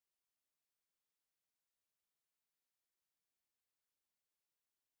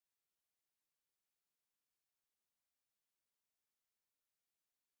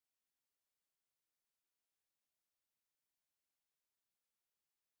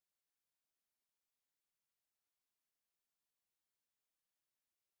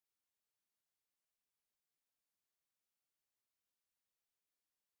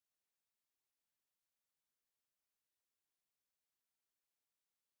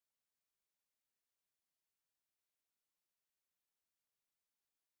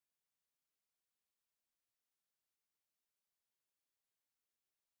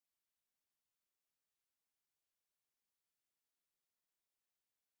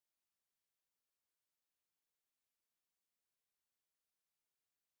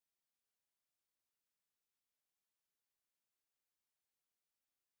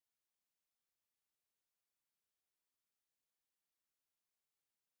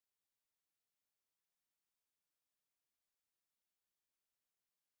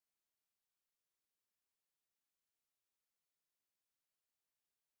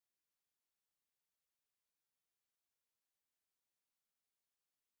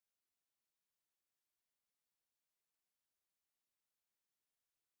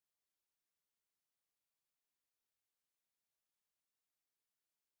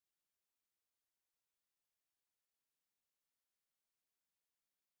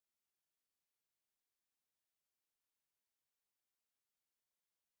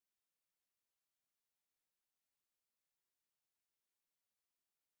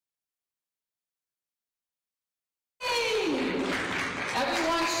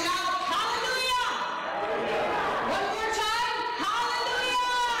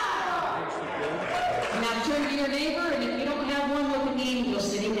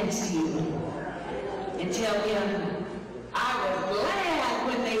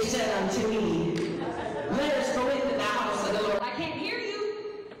unto me, let us go into the house of the Lord. I can't hear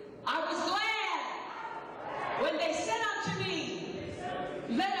you. I was glad when they said unto me,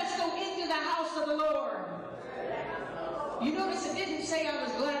 let us go into the house of the Lord. You notice it didn't say I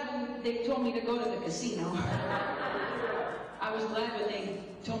was glad when they told me to go to the casino. I was glad when they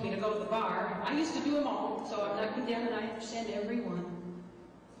told me to go to the bar. I used to do them all, so I'm not condemning. I understand every one.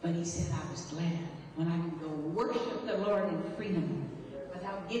 But he said I was glad when I could go worship the Lord in freedom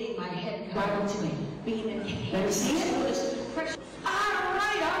without getting my head covered to being in pain. See, it was precious. All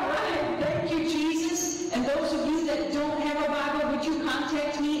right. Thank you, Jesus. And those of you that don't have a Bible, would you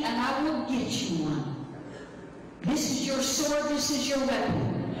contact me and I will get you one. This is your sword. This is your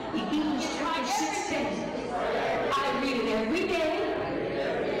weapon. Ephesians chapter 16. I read it every day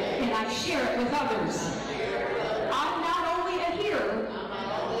and I share it with others. I'm not only a hearer,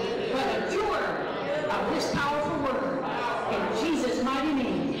 but a doer of this powerful word. In Jesus' mighty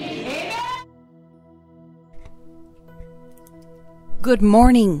name. Amen. Good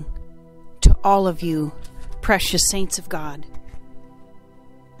morning to all of you, precious saints of God,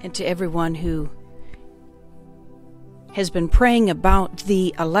 and to everyone who has been praying about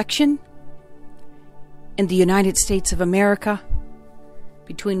the election in the United States of America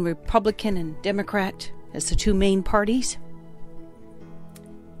between Republican and Democrat as the two main parties.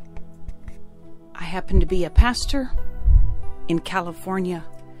 I happen to be a pastor in California,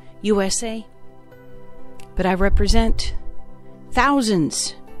 USA, but I represent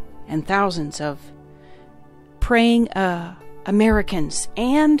thousands and thousands of praying Americans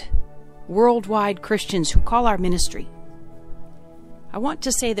and worldwide Christians who call our ministry. I want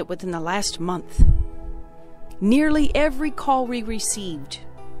to say that within the last month, nearly every call we received,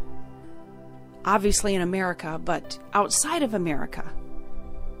 obviously in America, but outside of America,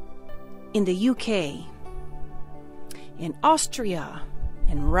 in the UK, in Austria,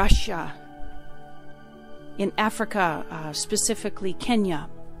 in Russia, in Africa, specifically Kenya,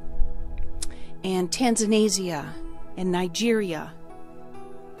 and Tanzania, and Nigeria,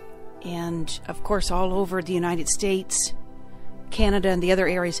 and of course all over the United States, Canada, and the other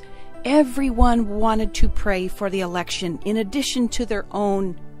areas, everyone wanted to pray for the election in addition to their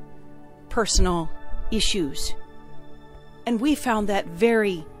own personal issues. And we found that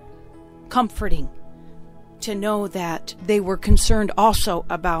very comforting to know that they were concerned also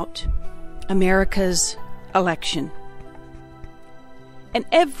about America's election. And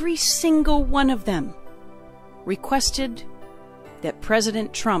every single one of them requested that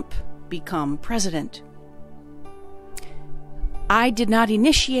President Trump become president. I did not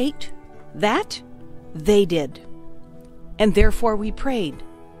initiate that. They did. And therefore we prayed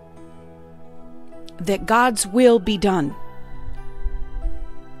that God's will be done.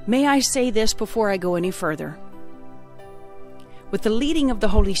 May I say this before I go any further? With the leading of the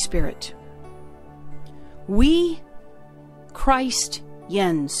Holy Spirit, we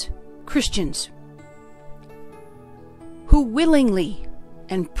Christians, Christians, who willingly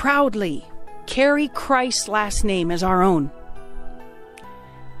and proudly carry Christ's last name as our own,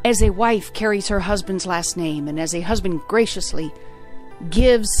 as a wife carries her husband's last name, and as a husband graciously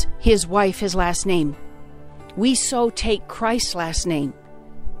gives his wife his last name, we so take Christ's last name.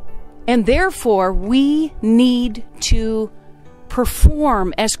 And therefore, we need to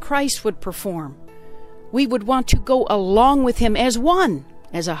perform as Christ would perform. We would want to go along with him as one,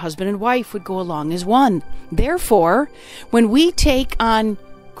 as a husband and wife would go along as one. Therefore, when we take on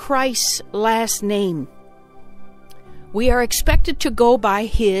Christ's last name, we are expected to go by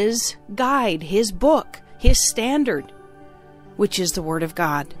his guide, his book, his standard, which is the Word of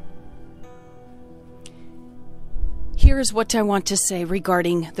God. Here is what I want to say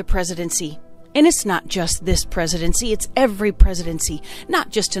regarding the presidency. And it's not just this presidency, it's every presidency,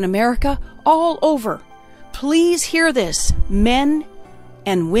 not just in America, all over. Please hear this, men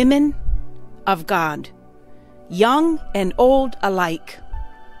and women of God, young and old alike,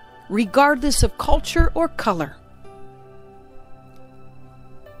 regardless of culture or color.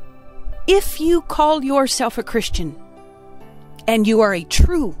 If you call yourself a Christian, and you are a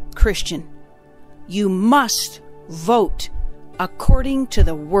true Christian, you must vote according to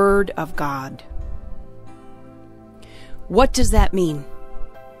the Word of God. What does that mean?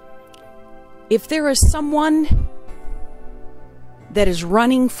 If there is someone that is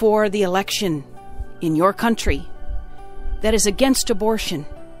running for the election in your country that is against abortion,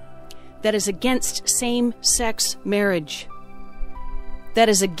 that is against same-sex marriage, that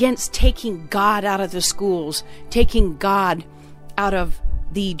is against taking God out of the schools, taking God out of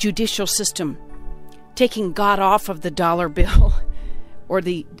the judicial system, taking God off of the dollar bill or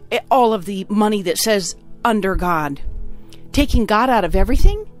all of the money that says under God, taking God out of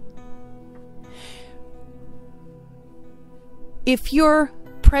everything, If your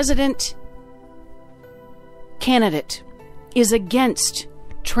president candidate is against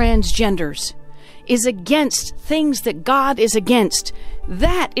transgenders, is against things that God is against,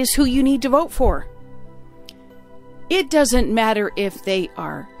 that is who you need to vote for. It doesn't matter if they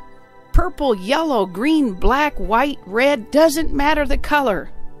are purple, yellow, green, black, white, red, doesn't matter the color.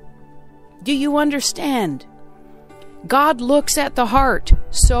 Do you understand? God looks at the heart,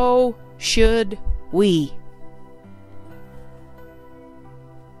 so should we.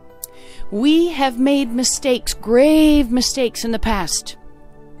 We have made mistakes, grave mistakes in the past,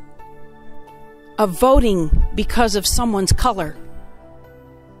 of voting because of someone's color,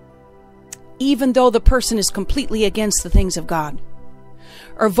 even though the person is completely against the things of God,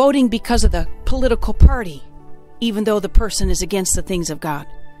 or voting because of the political party, even though the person is against the things of God.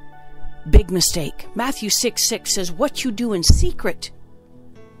 Big mistake. Matthew 6:6 says, what you do in secret,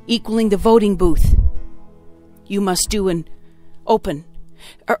 equaling the voting booth, you must do in open.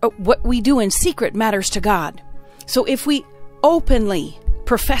 What we do in secret matters to God. So if we openly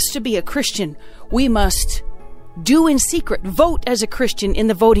profess to be a Christian, we must do in secret, vote as a Christian in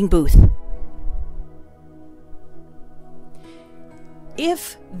the voting booth.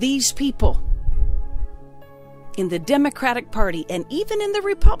 If these people in the Democratic Party and even in the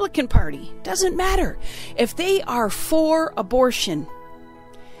Republican Party, doesn't matter, if they are for abortion,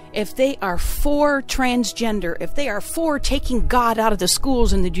 if they are for transgender, if they are for taking God out of the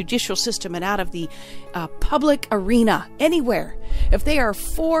schools and the judicial system and out of the public arena, anywhere, if they are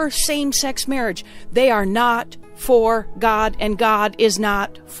for same-sex marriage, they are not for God, and God is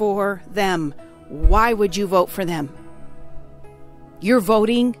not for them. Why would you vote for them? You're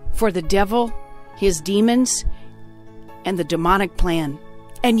voting for the devil, his demons, and the demonic plan.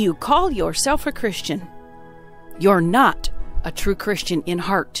 And you call yourself a Christian. You're not a true Christian in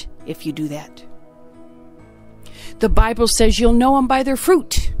heart if you do that. The Bible says you'll know them by their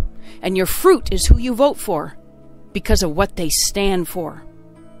fruit, and your fruit is who you vote for because of what they stand for.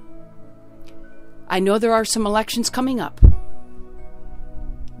 I know there are some elections coming up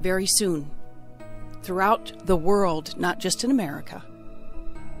very soon throughout the world, not just in America.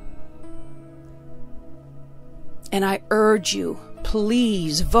 And I urge you,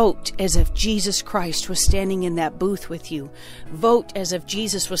 please vote as if Jesus Christ was standing in that booth with you. Vote as if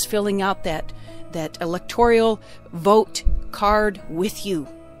Jesus was filling out that electoral vote card with you.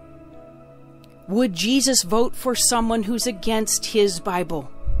 Would Jesus vote for someone who's against his Bible?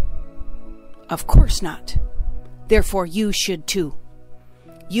 Of course not. Therefore, you should too.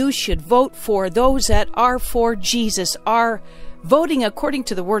 You should vote for those that are for Jesus, are voting according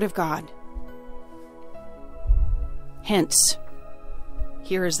to the Word of God. Hence,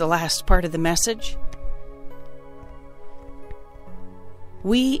 here is the last part of the message.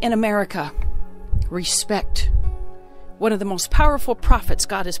 We in America respect one of the most powerful prophets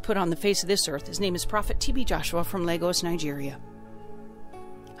God has put on the face of this earth. His name is Prophet T.B. Joshua from Lagos, Nigeria.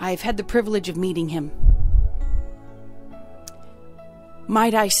 I've had the privilege of meeting him.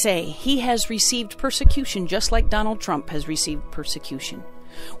 Might I say, he has received persecution just like Donald Trump has received persecution.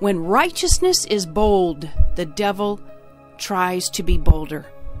 When righteousness is bold, the devil tries to be bolder.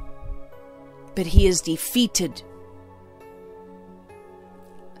 But he is defeated.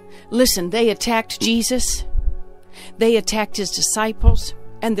 Listen, they attacked Jesus. They attacked his disciples.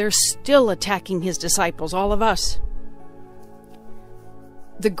 And they're still attacking his disciples, all of us.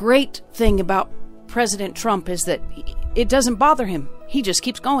 The great thing about President Trump is that it doesn't bother him. He just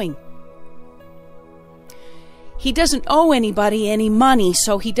keeps going. He doesn't owe anybody any money,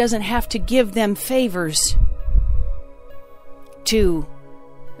 so he doesn't have to give them favors to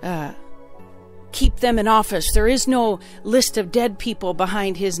keep them in office. There is no list of dead people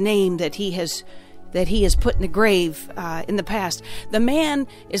behind his name that he has put in the grave in the past. The man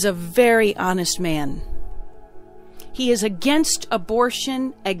is a very honest man. He is against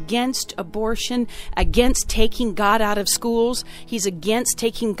abortion, against taking God out of schools. He's against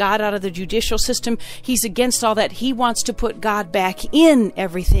taking God out of the judicial system. He's against all that. He wants to put God back in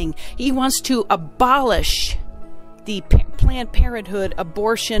everything. He wants to abolish the Planned Parenthood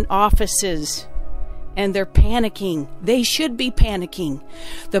abortion offices. And they're panicking. They should be panicking.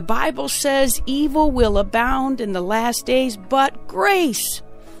 The Bible says evil will abound in the last days, but grace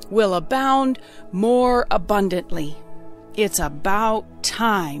will abound more abundantly. It's about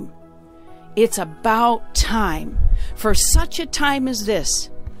time. It's about time. For such a time as this,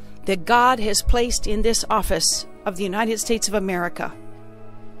 that God has placed in this office of the United States of America.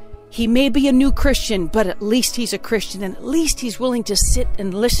 He may be a new Christian, but at least he's a Christian, and at least he's willing to sit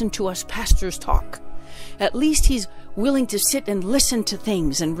and listen to us pastors talk. At least he's willing to sit and listen to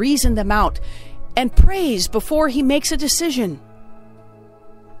things and reason them out and praise before he makes a decision.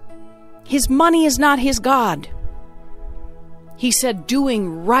 His money is not his God. He said,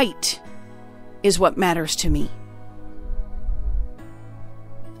 doing right is what matters to me.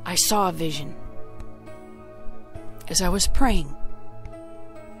 I saw a vision as I was praying,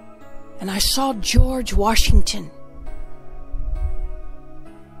 and I saw George Washington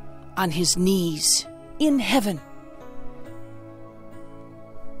on his knees in heaven,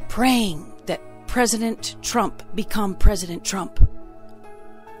 praying that President Trump become President Trump,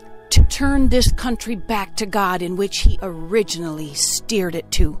 to turn this country back to God in which he originally steered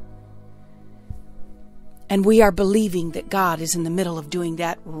it to. And we are believing that God is in the middle of doing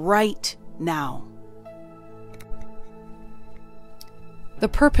that right now. The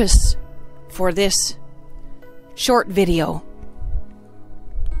purpose for this short video,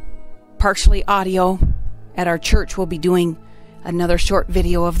 partially audio, at our church we'll be doing another short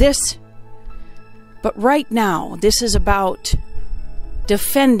video of this. But right now, this is about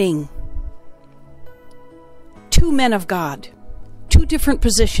defending two men of God, two different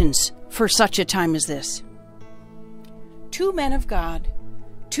positions for such a time as this. Two men of God,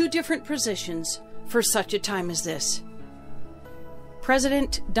 two different positions for such a time as this.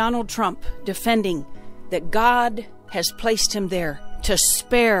 President Donald Trump defending that God has placed him there to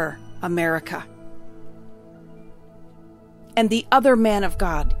spare America. And the other man of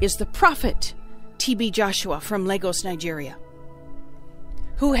God is the prophet T.B. Joshua from Lagos, Nigeria,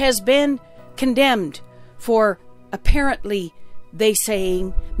 who has been condemned for apparently, they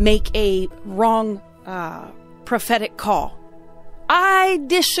saying, make a wrong prophetic call. I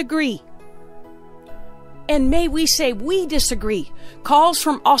disagree. And may we say we disagree. Calls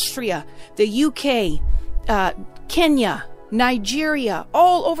from Austria, the UK, Kenya, Nigeria,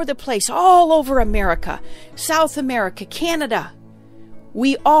 all over the place, all over America, South America, Canada.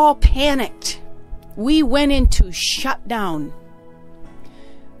 We all panicked. We went into shutdown.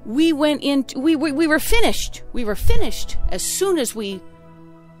 We were finished. We were finished as soon as we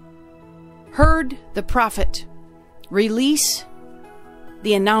heard the prophet release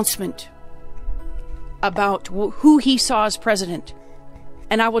the announcement about who he saw as president.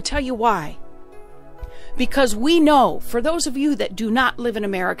 And I will tell you why. Because we know, for those of you that do not live in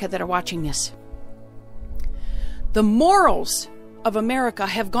America that are watching this, the morals of America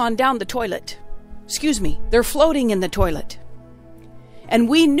have gone down the toilet. Excuse me, they're floating in the toilet. And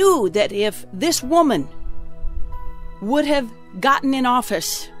we knew that if this woman would have gotten in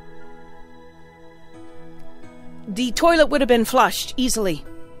office, the toilet would have been flushed easily.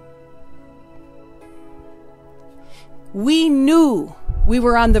 We knew we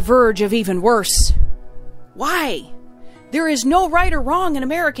were on the verge of even worse. Why? There is no right or wrong in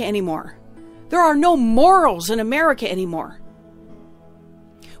America anymore. There are no morals in America anymore.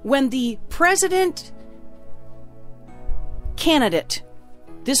 When the president candidate,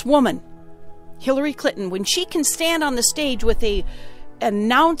 this woman, Hillary Clinton, when she can stand on the stage with a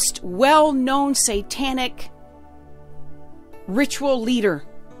announced, well-known satanic ritual leader,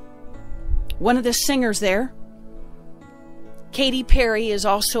 one of the singers there, Katy Perry is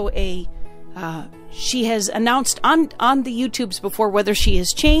also she has announced on the YouTubes before whether she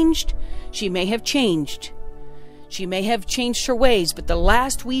has changed. She may have changed. She may have changed her ways, but the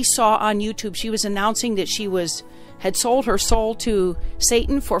last we saw on YouTube, she was announcing that she had sold her soul to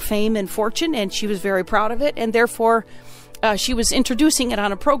Satan for fame and fortune, and she was very proud of it, and therefore she was introducing it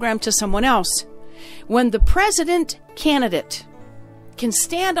on a program to someone else. When the president candidate can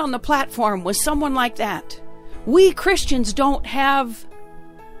stand on the platform with someone like that, we Christians don't have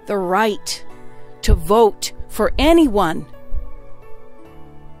the right to vote for anyone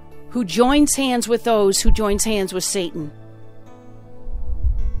who joins hands with those who joins hands with Satan.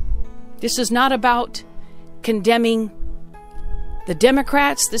 This is not about condemning the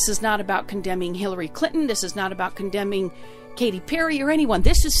Democrats. This is not about condemning Hillary Clinton. This is not about condemning Katy Perry or anyone.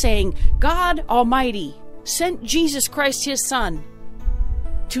 This is saying God Almighty sent Jesus Christ, his Son,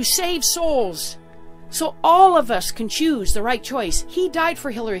 to save souls, so all of us can choose the right choice. He died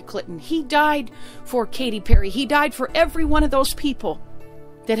for Hillary Clinton. He died for Katy Perry. He died for every one of those people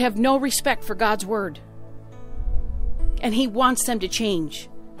that have no respect for God's word. And he wants them to change.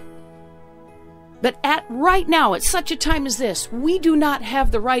 But right now, at such a time as this, we do not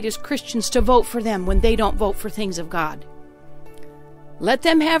have the right as Christians to vote for them when they don't vote for things of God. Let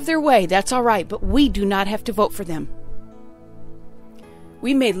them have their way, that's all right, but we do not have to vote for them.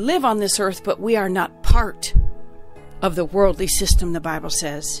 We may live on this earth, but we are not part of the worldly system, the Bible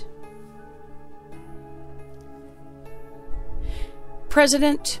says.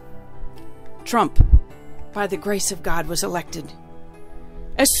 President Trump, by the grace of God, was elected.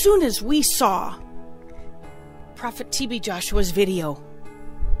 As soon as we saw Prophet T.B. Joshua's video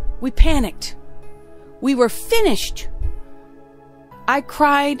We panicked. We were finished. I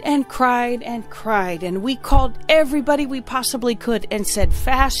cried and cried and cried, and we called everybody we possibly could and said,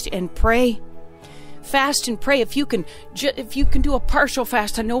 fast and pray. Fast and pray. If you can do a partial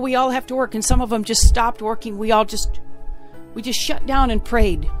fast. I know we all have to work, and some of them just stopped working. We just shut down and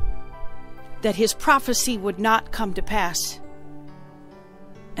prayed that his prophecy would not come to pass.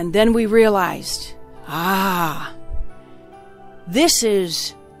 And then we realized, this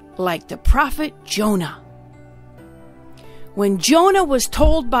is like the prophet Jonah. When Jonah was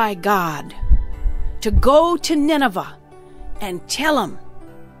told by God to go to Nineveh and tell him,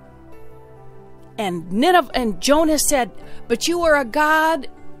 and Jonah said, but you are a God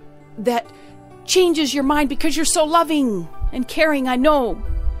that changes your mind because you're so loving and caring, I know.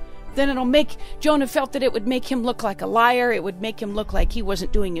 Then Jonah felt that it would make him look like a liar. It would make him look like he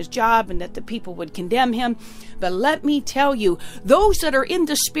wasn't doing his job and that the people would condemn him. But let me tell you, those that are in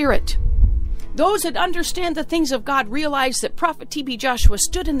the Spirit, those that understand the things of God, realize that Prophet T.B. Joshua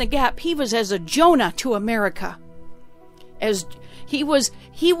stood in the gap. He was as a Jonah to America. As he was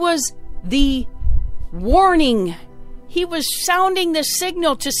the warning. He was sounding the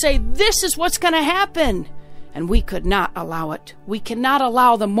signal to say, this is what's going to happen. And we could not allow it. We cannot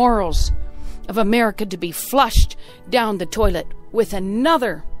allow the morals of America to be flushed down the toilet with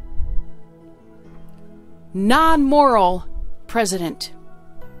another non-moral president.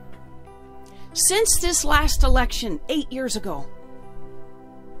 Since this last election 8 years ago,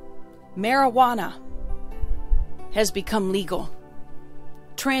 marijuana has become legal.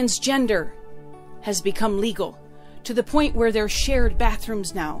 Transgender has become legal. To the point where there's shared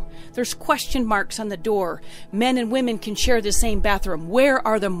bathrooms now. There's question marks on the door. Men and women can share the same bathroom. Where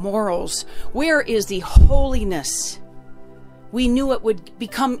are the morals? Where is the holiness? We knew it would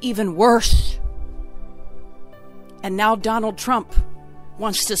become even worse. And now Donald Trump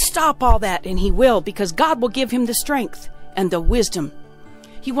wants to stop all that, and he will, because God will give him the strength and the wisdom.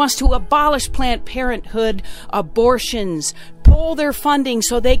 He wants to abolish Planned Parenthood, abortions, pull their funding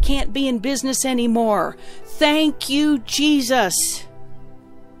so they can't be in business anymore. Thank you, Jesus.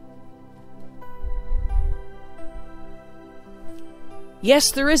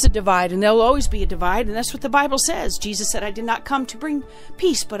 Yes, there is a divide, and there'll always be a divide, and that's what the Bible says. Jesus said, I did not come to bring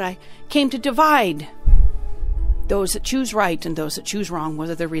peace, but I came to divide those that choose right and those that choose wrong,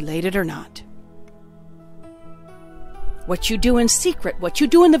 whether they're related or not. What you do in secret, what you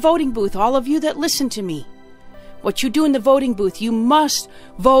do in the voting booth, all of you that listen to me, what you do in the voting booth, you must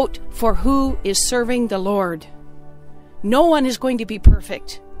vote for who is serving the Lord. No one is going to be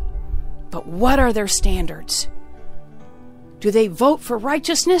perfect. But what are their standards? Do they vote for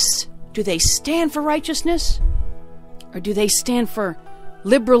righteousness? Do they stand for righteousness? Or do they stand for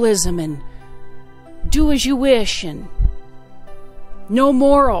liberalism and do as you wish and no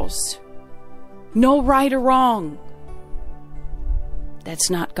morals, no right or wrong?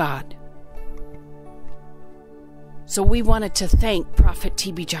 That's not God. So we wanted to thank Prophet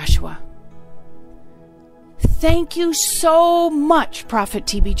T.B. Joshua. Thank you so much, Prophet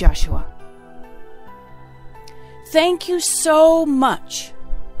T.B. Joshua. Thank you so much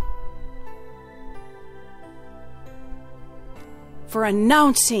for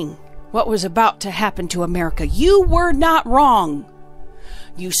announcing what was about to happen to America. You were not wrong.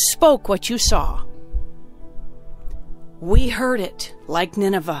 You spoke what you saw. We heard it like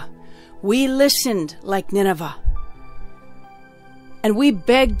Nineveh. We listened like Nineveh. And we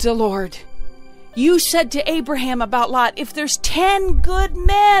begged the Lord. You said to Abraham about Lot, if there's 10 good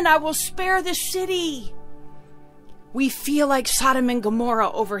men, I will spare this city. We feel like Sodom and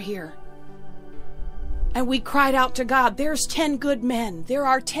Gomorrah over here. And we cried out to God, there's 10 good men. There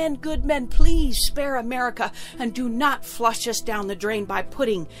are 10 good men. Please spare America and do not flush us down the drain by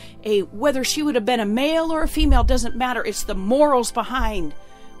putting whether she would have been a male or a female, doesn't matter. It's the morals behind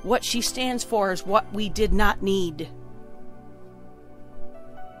what she stands for is what we did not need.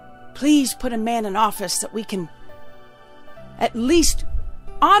 Please put a man in office that we can at least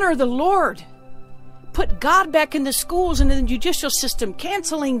honor the Lord. Put God back in the schools and in the judicial system,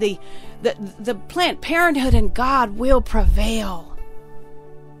 canceling the Planned Parenthood, and God will prevail.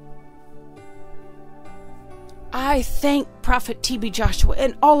 I thank Prophet T.B. Joshua,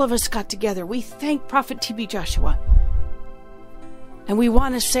 and all of us got together. We thank Prophet T.B. Joshua. And we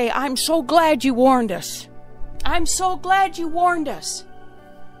want to say, I'm so glad you warned us. I'm so glad you warned us.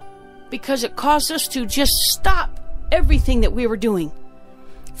 Because it caused us to just stop everything that we were doing.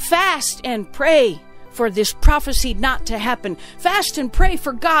 Fast and pray for this prophecy not to happen. Fast and pray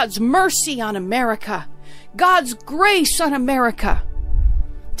for God's mercy on America. God's grace on America.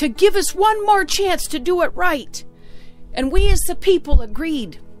 To give us one more chance to do it right. And we as the people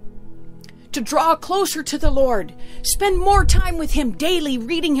agreed to draw closer to the Lord. Spend more time with Him daily,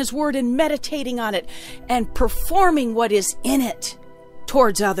 reading His Word and meditating on it and performing what is in it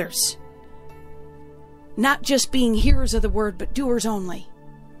towards others. Not just being hearers of the Word, but doers only.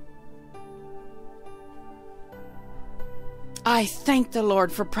 I thank the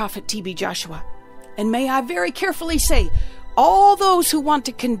Lord for Prophet T.B. Joshua. And may I very carefully say, all those who want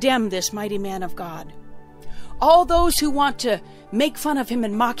to condemn this mighty man of God, all those who want to make fun of him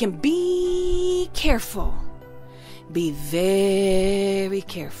and mock him, be careful. Be very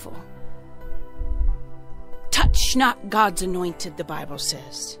careful. Touch not God's anointed, the Bible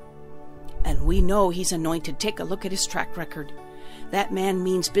says. And we know He's anointed. Take a look at his track record. That man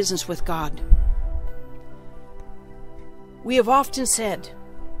means business with God. We have often said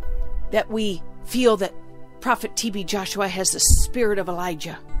that we feel that Prophet T.B. Joshua has the spirit of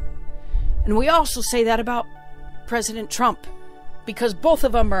Elijah. And we also say that about President Trump, because both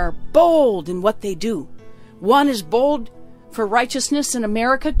of them are bold in what they do. One is bold for righteousness in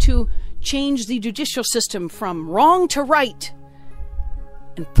America, to change the judicial system from wrong to right.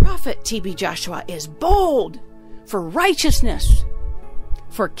 And Prophet T.B. Joshua is bold for righteousness,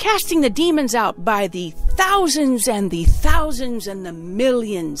 for casting the demons out by the thousands and the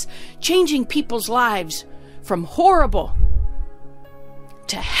millions, changing people's lives from horrible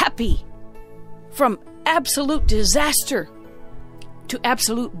to happy, from absolute disaster to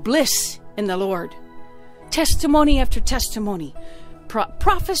absolute bliss in the Lord. Testimony after testimony.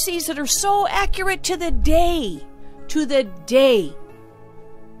 Prophecies that are so accurate to the day. To the day.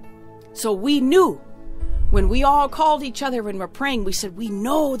 So we knew when we all called each other when we're praying, we said, we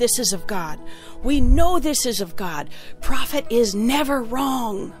know this is of God. We know this is of God. Prophet is never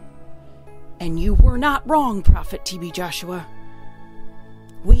wrong. And you were not wrong, Prophet T.B. Joshua.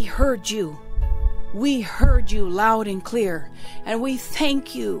 We heard you. We heard you loud and clear. And we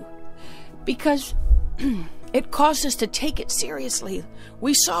thank you because it caused us to take it seriously.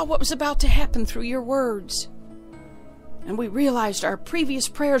 We saw what was about to happen through your words. And we realized our previous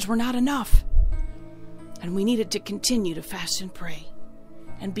prayers were not enough. And we needed to continue to fast and pray.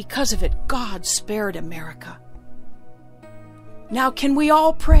 And because of it, God spared America. Now, can we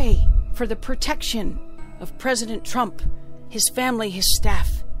all pray for the protection of President Trump, his family, his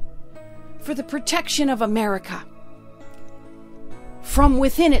staff, for the protection of America from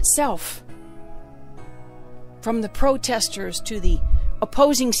within itself, from the protesters to the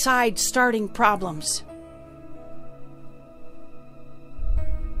opposing side starting problems?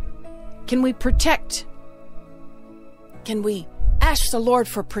 Can we protect? Can we ask the Lord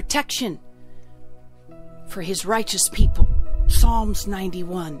for protection for His righteous people? Psalms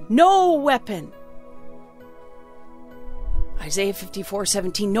 91. No weapon. Isaiah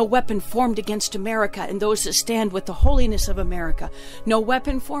 54:17. No weapon formed against America and those that stand with the holiness of America. No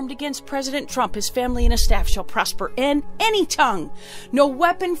weapon formed against President Trump, his family, and his staff shall prosper. And any tongue. No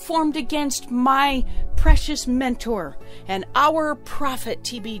weapon formed against my precious mentor and our prophet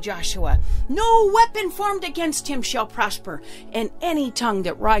T.B. Joshua. No weapon formed against him shall prosper. And any tongue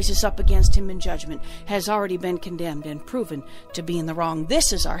that rises up against him in judgment has already been condemned and proven to be in the wrong.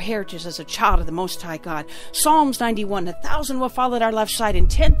 This is our heritage as a child of the Most High God. Psalms 91. 1,000 will fall at our left side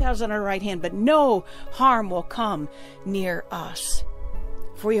and 10,000 at our right hand, but no harm will come near us.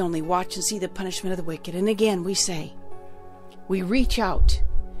 For we only watch and see the punishment of the wicked. And again we say, we reach out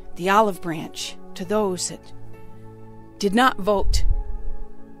the olive branch to those that did not vote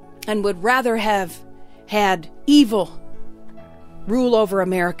and would rather have had evil rule over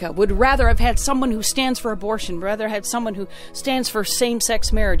America, would rather have had someone who stands for abortion, rather had someone who stands for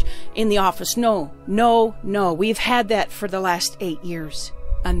same-sex marriage in the office. No, no, no. We've had that for the last 8 years.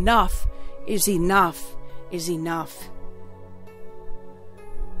 Enough is enough is enough.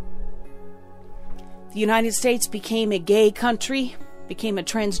 The United States became a gay country, became a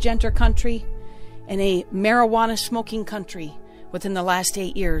transgender country, and a marijuana smoking country within the last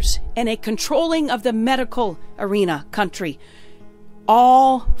 8 years, and a controlling of the medical arena country.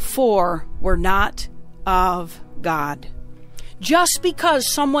 All four were not of God. Just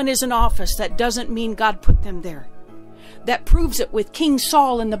because someone is in office, that doesn't mean God put them there. That proves it with King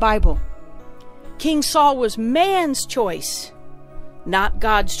Saul in the Bible. King Saul was man's choice, not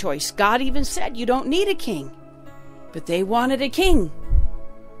God's choice. God even said, you don't need a king. But they wanted a king.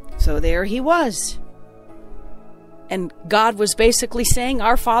 So there he was. And God was basically saying,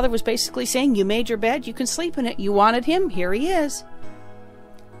 our Father was basically saying, you made your bed, you can sleep in it. You wanted him, here he is.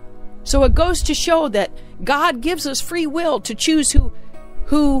 So it goes to show that God gives us free will to choose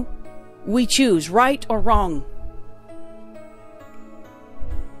who we choose, right or wrong.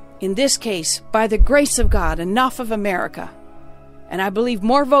 In this case, by the grace of God, enough of America. And I believe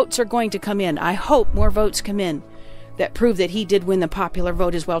more votes are going to come in. I hope more votes come in that prove that he did win the popular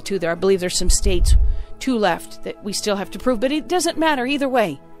vote as well, too. I believe there's some states, 2 left, that we still have to prove. But it doesn't matter either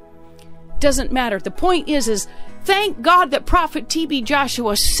way. Doesn't matter. The point is thank God that Prophet T.B.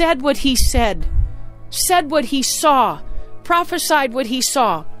 Joshua said what he said what he saw, prophesied what he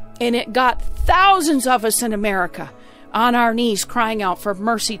saw, and it got thousands of us in America on our knees crying out for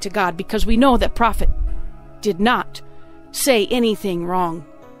mercy to God, because we know that prophet did not say anything wrong.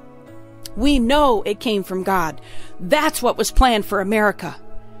 We know it came from God. That's what was planned for America.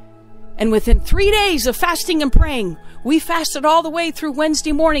 And within 3 days of fasting and praying, we fasted all the way through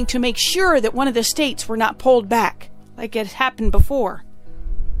Wednesday morning to make sure that one of the states were not pulled back like it happened before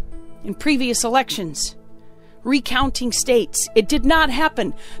in previous elections. Recounting states. It did not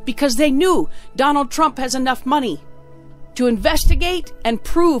happen because they knew Donald Trump has enough money to investigate and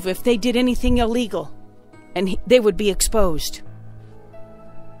prove if they did anything illegal, and they would be exposed.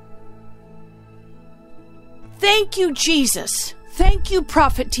 Thank you, Jesus. Thank you,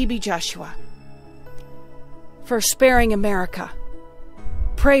 Prophet T.B. Joshua, for sparing America.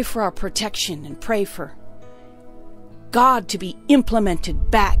 Pray for our protection and pray for God to be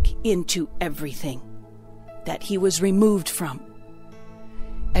implemented back into everything that he was removed from.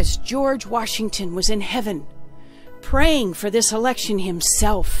 As George Washington was in heaven praying for this election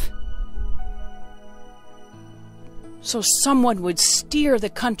himself, so someone would steer the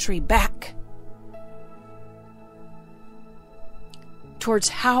country back towards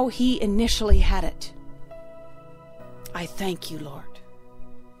how he initially had it. I thank you, Lord.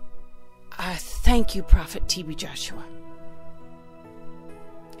 I thank you, Prophet T.B. Joshua.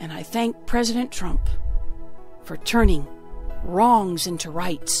 And I thank President Trump for turning wrongs into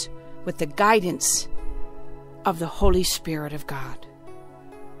rights with the guidance of the Holy Spirit of God.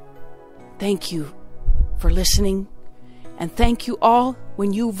 Thank you for listening. And thank you all.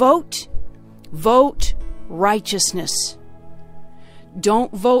 When you vote, vote righteousness.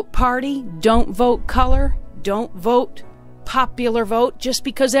 Don't vote party. Don't vote color. Don't vote popular vote just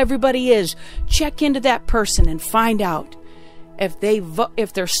because everybody is. Check into that person and find out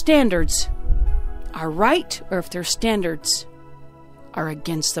if their standards are right or if their standards are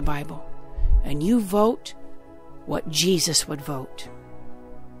against the Bible. And you vote what Jesus would vote.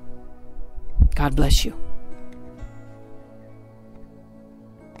 God bless you.